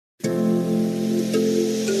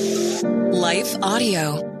Life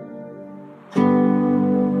Audio.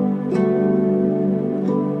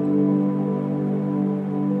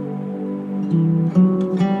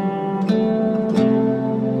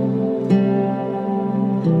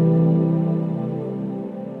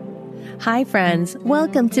 Hi, friends.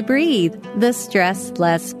 Welcome to Breathe, the Stress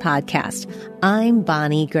Less podcast. I'm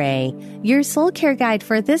Bonnie Gray, your soul care guide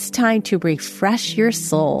for this time to refresh your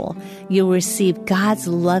soul. You'll receive God's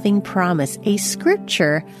loving promise, a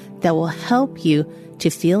scripture that will help you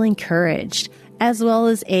to feel encouraged, as well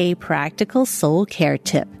as a practical soul care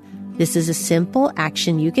tip. This is a simple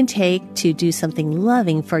action you can take to do something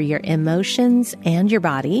loving for your emotions and your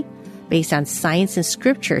body, based on science and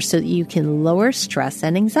scripture so that you can lower stress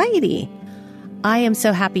and anxiety. I am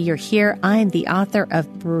so happy you're here. I'm the author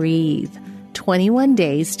of Breathe, 21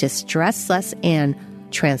 Days to Stress Less and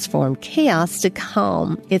Transform Chaos to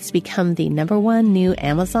Calm. It's become the #1 new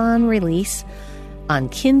Amazon release on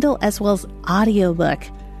Kindle as well as audiobook.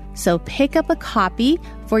 So pick up a copy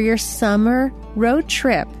for your summer road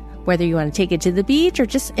trip, whether you want to take it to the beach or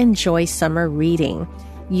just enjoy summer reading.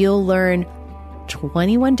 You'll learn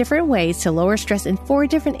 21 different ways to lower stress in 4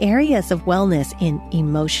 different areas of wellness: in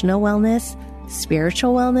emotional wellness,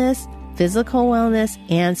 spiritual wellness, physical wellness,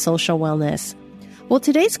 and social wellness. Well,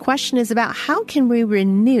 today's question is about how can we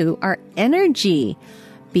renew our energy?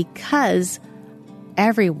 Because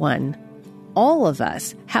everyone, all of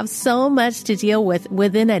us, have so much to deal with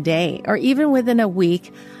within a day or even within a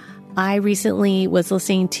week. I recently was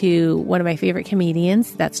listening to one of my favorite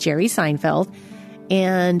comedians, that's Jerry Seinfeld.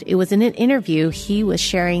 And it was in an interview, he was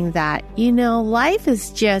sharing that, life is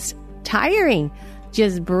just tiring.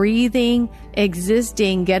 Just breathing,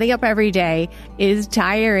 existing, getting up every day is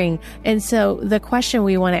tiring. And so the question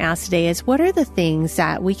we want to ask today is, what are the things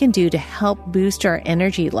that we can do to help boost our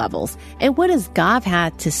energy levels? And what does God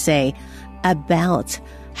have to say about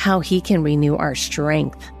how he can renew our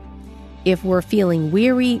strength? If we're feeling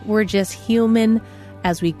weary, we're just human.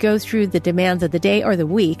 As we go through the demands of the day or the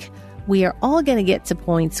week, we are all going to get to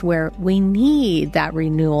points where we need that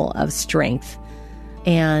renewal of strength.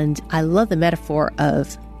 And I love the metaphor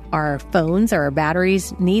of our phones or our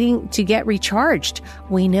batteries needing to get recharged.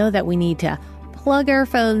 We know that we need to plug our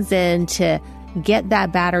phones in to get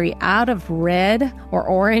that battery out of red or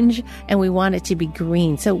orange, and we want it to be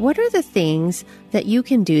green. So what are the things that you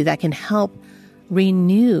can do that can help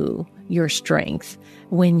renew your strength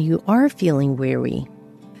when you are feeling weary?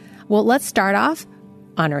 Well, let's start off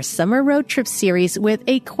on our summer road trip series with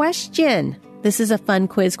a question. This is a fun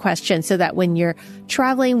quiz question so that when you're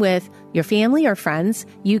traveling with your family or friends,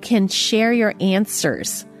 you can share your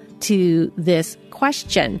answers to this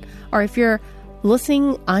question. Or if you're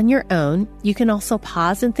listening on your own, you can also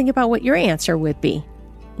pause and think about what your answer would be.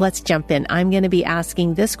 Let's jump in. I'm going to be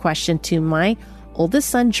asking this question to my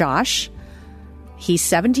oldest son, Josh. He's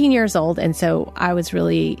 17 years old, and so I was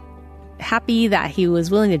really happy that he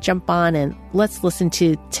was willing to jump on, and let's listen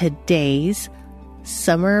to today's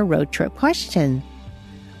summer road trip question.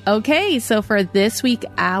 Okay, so for this week,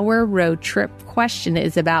 our road trip question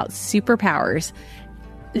is about superpowers.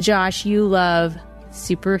 Josh, you love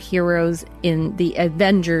superheroes in the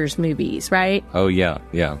Avengers movies, right? Oh, yeah.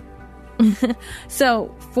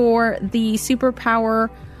 So for the superpower,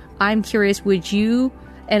 I'm curious, would you,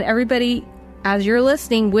 and everybody, as you're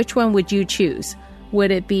listening, which one would you choose?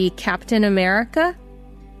 Would it be Captain America,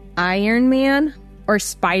 Iron Man, or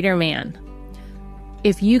Spider-Man?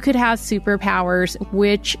 If you could have superpowers,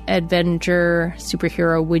 which Avenger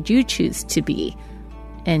superhero would you choose to be?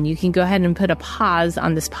 And you can go ahead and put a pause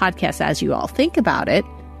on this podcast as you all think about it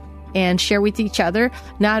and share with each other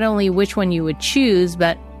not only which one you would choose,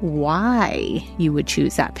 but why you would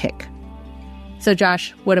choose that pick. So Josh,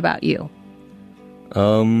 what about you?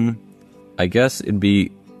 I guess it'd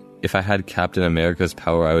be, if I had Captain America's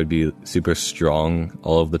power, I would be super strong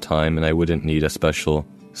all of the time and I wouldn't need a special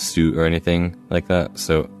suit or anything like that.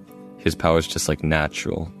 So his power is just like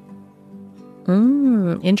natural.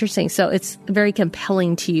 Interesting. So it's very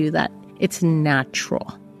compelling to you that it's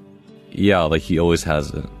natural. Yeah, like he always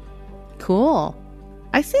has it. Cool.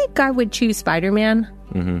 I think I would choose Spider-Man.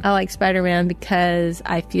 I like Spider-Man because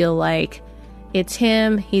I feel like it's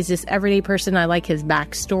him. He's this everyday person. I like his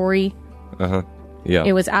backstory. Yeah.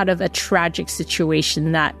 It was out of a tragic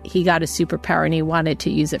situation that he got a superpower and he wanted to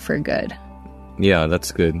use it for good. Yeah,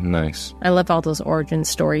 that's good. Nice. I love all those origin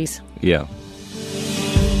stories. Yeah.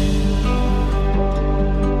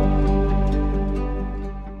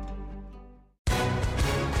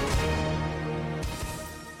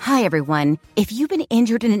 Hi, everyone. If you've been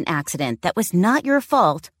injured in an accident that was not your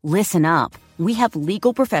fault, listen up. We have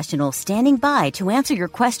legal professionals standing by to answer your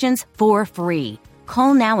questions for free.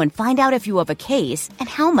 Call now and find out if you have a case and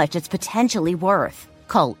how much it's potentially worth.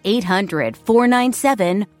 Call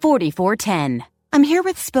 800-497-4410. I'm here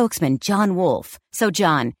with spokesman John Wolf. So,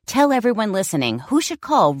 John, tell everyone listening who should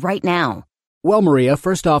call right now. Well, Maria,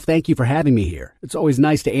 first off, thank you for having me here. It's always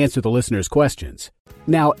nice to answer the listeners' questions.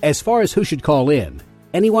 Now, as far as who should call in,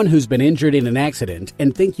 anyone who's been injured in an accident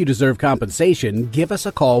and think you deserve compensation, give us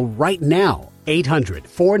a call right now.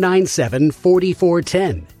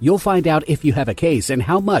 800-497-4410. You'll find out if you have a case and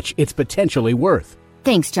how much it's potentially worth.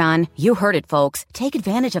 Thanks, John. You heard it, folks. Take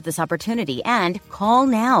advantage of this opportunity and call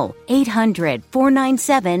now.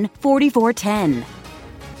 800-497-4410.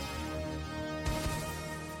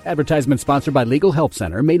 Advertisement sponsored by Legal Help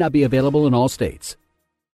Center. May not be available in all states.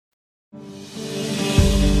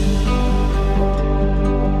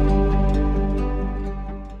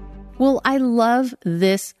 Well, I love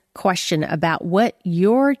this question about what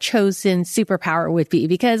your chosen superpower would be,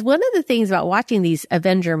 because one of the things about watching these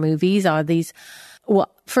Avenger movies are these,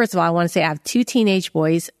 well, first of all, I want to say I have two teenage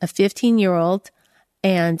boys, a 15-year-old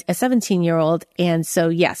and a 17-year-old. And so,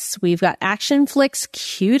 yes, we've got action flicks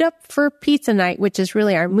queued up for pizza night, which is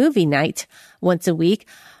really our movie night once a week.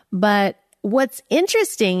 But what's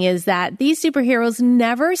interesting is that these superheroes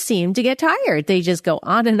never seem to get tired. They just go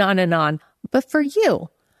on and on and on. But for you,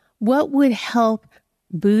 what would help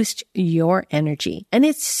boost your energy? And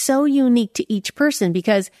it's so unique to each person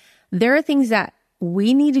because there are things that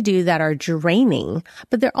we need to do that are draining,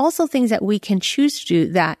 but there are also things that we can choose to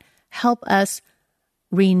do that help us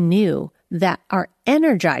renew, that are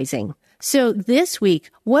energizing. So this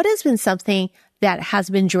week, what has been something that has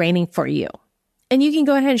been draining for you? And you can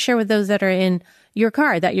go ahead and share with those that are in your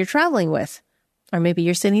car that you're traveling with, or maybe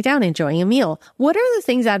you're sitting down enjoying a meal. What are the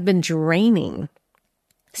things that have been draining?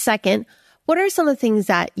 Second, what are some of the things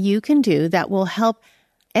that you can do that will help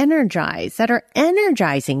energize, that are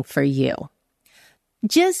energizing for you?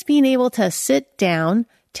 Just being able to sit down,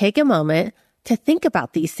 take a moment to think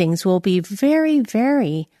about these things will be very,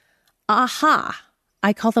 very aha.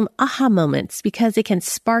 I call them aha moments because it can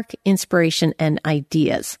spark inspiration and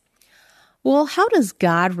ideas. Well, how does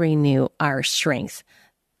God renew our strength?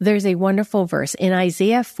 There's a wonderful verse in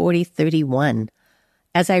Isaiah 40:31.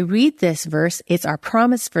 As I read this verse, it's our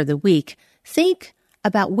promise for the week. Think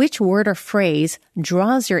about which word or phrase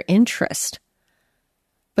draws your interest.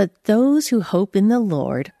 But those who hope in the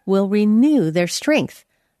Lord will renew their strength.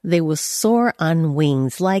 They will soar on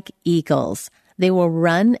wings like eagles. They will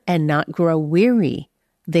run and not grow weary.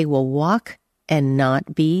 They will walk and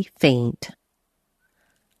not be faint.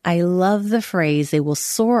 I love the phrase, they will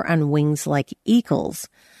soar on wings like eagles,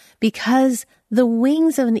 because the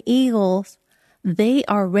wings of an eagle, they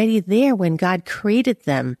are already there when God created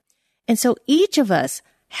them. And so each of us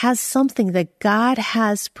has something that God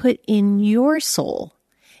has put in your soul,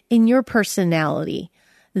 in your personality,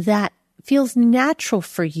 that feels natural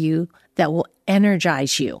for you, that will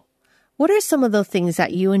energize you. What are some of the things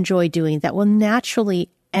that you enjoy doing that will naturally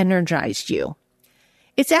energize you?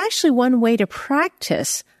 It's actually one way to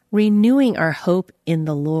practice renewing our hope in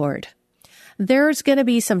the Lord. There's going to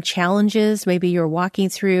be some challenges. Maybe you're walking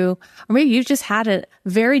through, or maybe you've just had a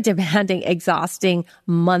very demanding, exhausting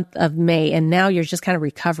month of May, and now you're just kind of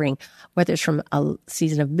recovering, whether it's from a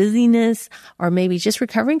season of busyness or maybe just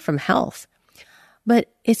recovering from health.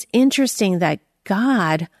 But it's interesting that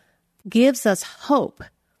God gives us hope,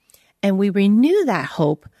 and we renew that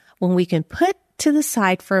hope when we can put to the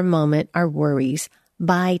side for a moment our worries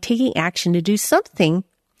by taking action to do something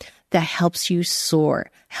that helps you soar,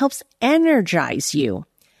 helps energize you.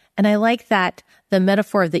 And I like that the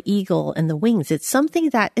metaphor of the eagle and the wings, it's something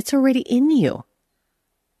that it's already in you.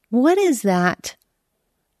 What is that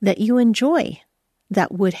you enjoy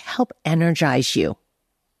that would help energize you?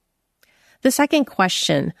 The second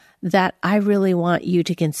question that I really want you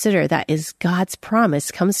to consider that is God's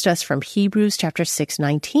promise comes to us from Hebrews chapter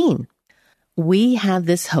 6:19. We have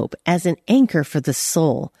this hope as an anchor for the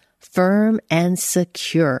soul, firm and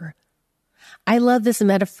secure. I love this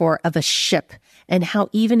metaphor of a ship and how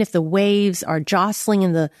even if the waves are jostling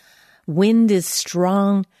and the wind is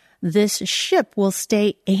strong, this ship will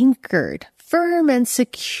stay anchored, firm and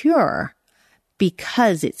secure,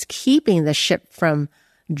 because it's keeping the ship from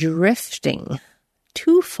drifting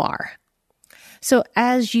too far. So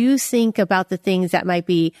as you think about the things that might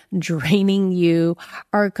be draining you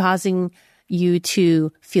or causing you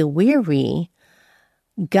to feel weary,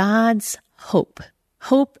 God's hope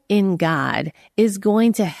in God is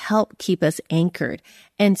going to help keep us anchored.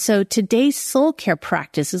 And so today's soul care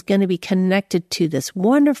practice is going to be connected to this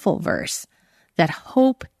wonderful verse that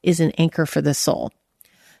hope is an anchor for the soul.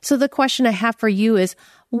 So the question I have for you is,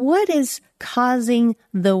 What is causing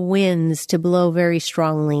the winds to blow very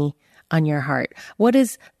strongly on your heart? What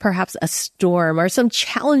is perhaps a storm or some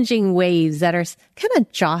challenging waves that are kind of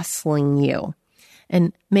jostling you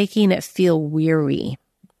and making it feel weary?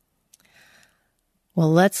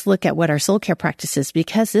 Well, let's look at what our soul care practice is,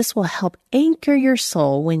 because this will help anchor your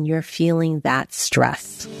soul when you're feeling that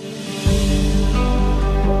stress.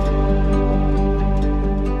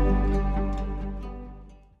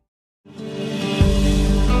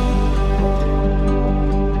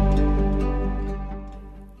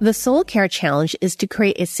 The Soul Care Challenge is to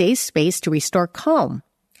create a safe space to restore calm.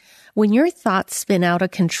 When your thoughts spin out of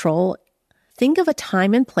control, think of a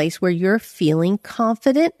time and place where you're feeling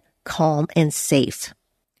confident, calm, and safe.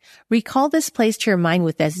 Recall this place to your mind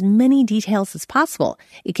with as many details as possible.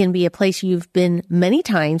 It can be a place you've been many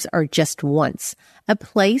times or just once, a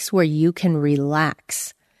place where you can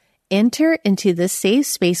relax. Enter into this safe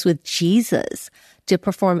space with Jesus to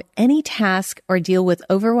perform any task or deal with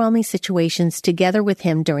overwhelming situations together with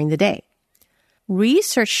him during the day.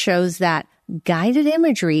 Research shows that guided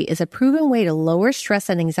imagery is a proven way to lower stress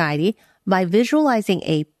and anxiety by visualizing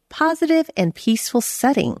a positive and peaceful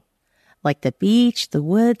setting, like the beach, the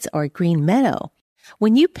woods, or a green meadow.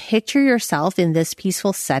 When you picture yourself in this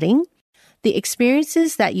peaceful setting, the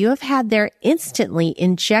experiences that you have had there instantly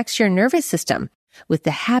injects your nervous system with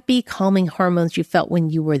the happy, calming hormones you felt when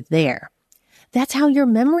you were there. That's how your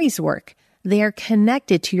memories work. They are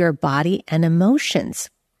connected to your body and emotions.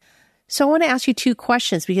 So I want to ask you 2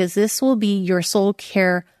 questions, because this will be your soul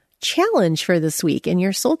care challenge for this week and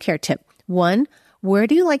your soul care tip. 1, where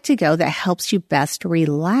do you like to go that helps you best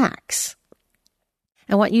relax?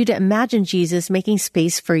 I want you to imagine Jesus making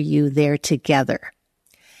space for you there together.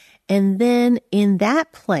 And then in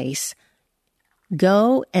that place,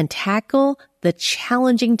 go and tackle the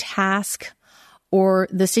challenging task or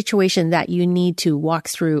the situation that you need to walk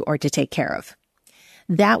through or to take care of.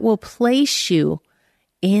 That will place you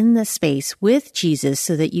in the space with Jesus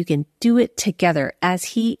so that you can do it together as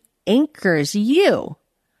he anchors you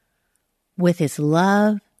with his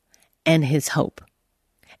love and his hope.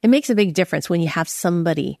 It makes a big difference when you have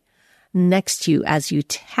somebody next to you as you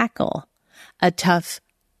tackle a tough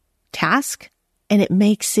task, and it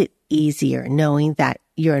makes it easier knowing that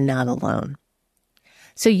you're not alone.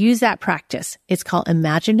 So use that practice. It's called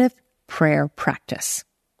imaginative prayer practice.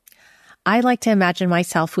 I like to imagine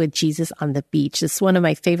myself with Jesus on the beach. It's one of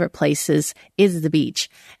my favorite places is the beach.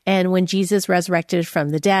 And when Jesus resurrected from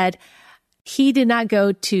the dead, he did not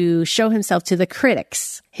go to show himself to the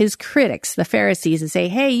critics, his critics, the Pharisees, and say,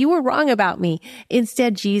 hey, you were wrong about me.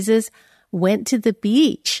 Instead, Jesus went to the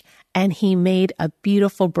beach and he made a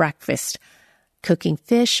beautiful breakfast, cooking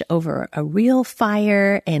fish over a real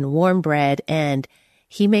fire and warm bread, and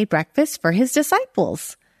he made breakfast for his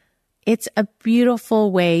disciples. It's a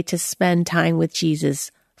beautiful way to spend time with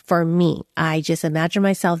Jesus for me. I just imagine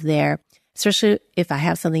myself there, especially if I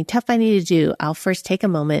have something tough I need to do. I'll first take a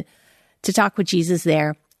moment to talk with Jesus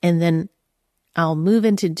there, and then I'll move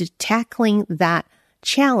into tackling that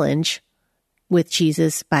challenge with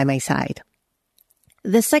Jesus by my side.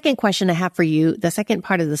 The second question I have for you, the second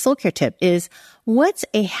part of the soul care tip is, what's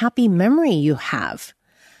a happy memory you have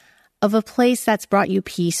of a place that's brought you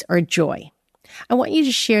peace or joy? I want you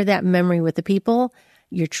to share that memory with the people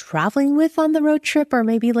you're traveling with on the road trip, or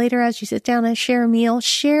maybe later as you sit down and share a meal.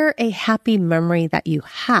 Share a happy memory that you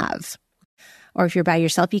have. Or if you're by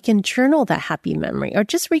yourself, you can journal that happy memory or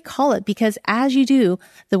just recall it, because as you do,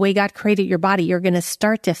 the way God created your body, you're going to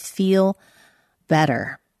start to feel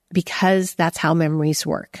better, because that's how memories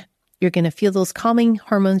work. You're going to feel those calming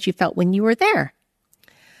hormones you felt when you were there.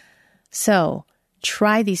 So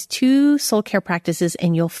try these 2 soul care practices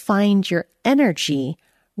and you'll find your energy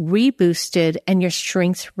reboosted and your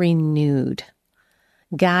strength renewed.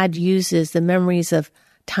 God uses the memories of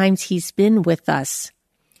times he's been with us,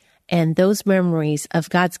 and those memories of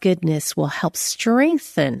God's goodness will help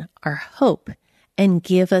strengthen our hope and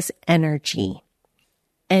give us energy.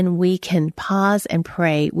 And we can pause and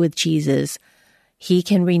pray with Jesus. He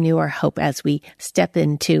can renew our hope as we step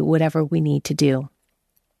into whatever we need to do.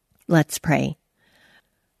 Let's pray.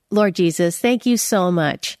 Lord Jesus, thank you so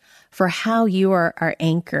much for how you are our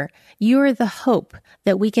anchor. You are the hope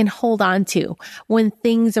that we can hold on to when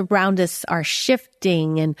things around us are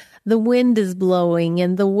shifting and the wind is blowing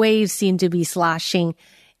and the waves seem to be sloshing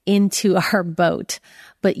into our boat.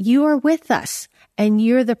 But you are with us, and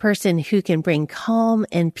you're the person who can bring calm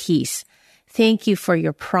and peace. Thank you for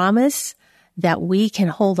your promise that we can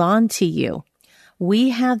hold on to you. We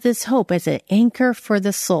have this hope as an anchor for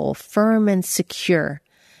the soul, firm and secure.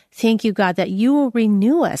 Thank you, God, that you will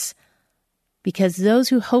renew us because those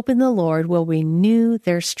who hope in the Lord will renew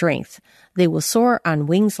their strength. They will soar on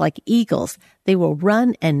wings like eagles. They will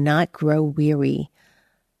run and not grow weary.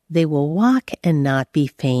 They will walk and not be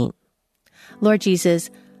faint. Lord Jesus,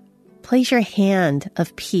 place your hand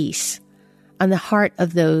of peace on the heart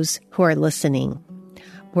of those who are listening.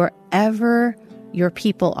 Wherever your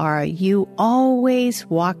people are, you always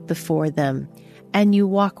walk before them, and you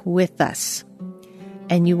walk with us,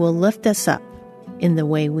 and you will lift us up in the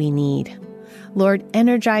way we need. Lord,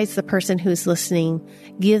 energize the person who's listening.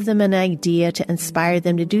 Give them an idea to inspire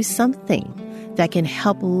them to do something that can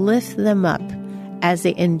help lift them up as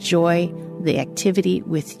they enjoy the activity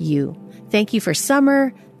with you. Thank you for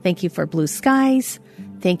summer. Thank you for blue skies.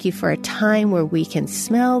 Thank you for a time where we can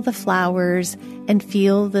smell the flowers and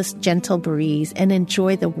feel this gentle breeze and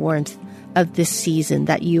enjoy the warmth of this season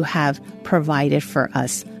that you have provided for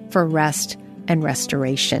us for rest and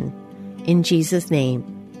restoration. In Jesus' name,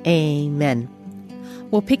 amen.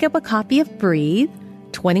 We'll pick up a copy of Breathe,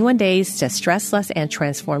 21 Days to Stress Less and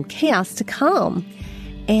Transform Chaos to Calm.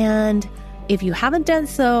 And if you haven't done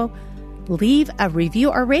so, leave a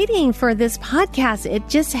review or rating for this podcast. It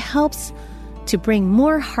just helps to bring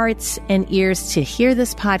more hearts and ears to hear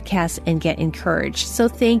this podcast and get encouraged. So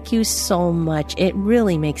thank you so much. It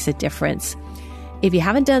really makes a difference. If you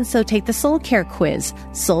haven't done so, take the Soul Care Quiz,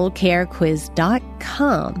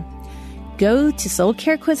 soulcarequiz.com. Go to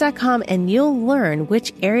soulcarequiz.com and you'll learn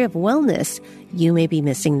which area of wellness you may be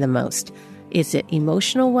missing the most. Is it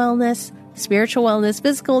emotional wellness, spiritual wellness,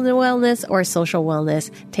 physical wellness, or social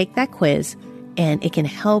wellness? Take that quiz and it can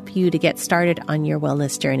help you to get started on your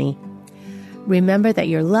wellness journey. Remember that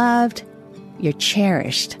you're loved, you're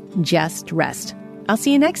cherished. Just rest. I'll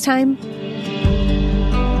see you next time.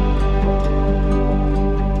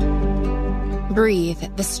 Breathe,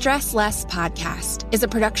 the Stress Less podcast, is a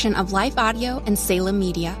production of Life Audio and Salem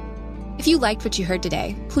Media. If you liked what you heard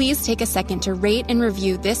today, please take a second to rate and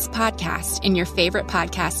review this podcast in your favorite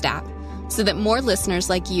podcast app so that more listeners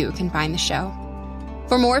like you can find the show.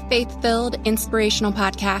 For more faith-filled, inspirational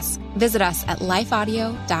podcasts, visit us at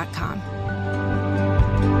lifeaudio.com.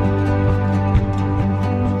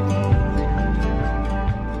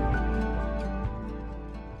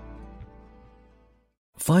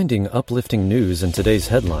 Finding uplifting news in today's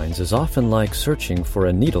headlines is often like searching for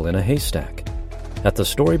a needle in a haystack. At the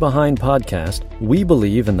Story Behind podcast, we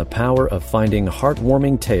believe in the power of finding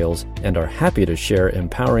heartwarming tales and are happy to share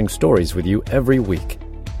empowering stories with you every week.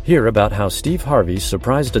 Hear about how Steve Harvey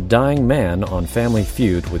surprised a dying man on Family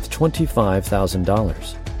Feud with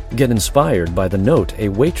 $25,000. Get inspired by the note a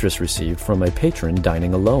waitress received from a patron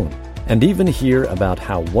dining alone. And even hear about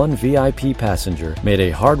how one VIP passenger made a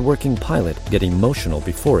hard-working pilot get emotional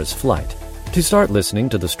before his flight. To start listening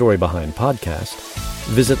to the Story Behind podcast,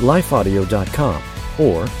 visit lifeaudio.com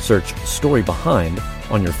or search Story Behind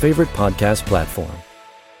on your favorite podcast platform.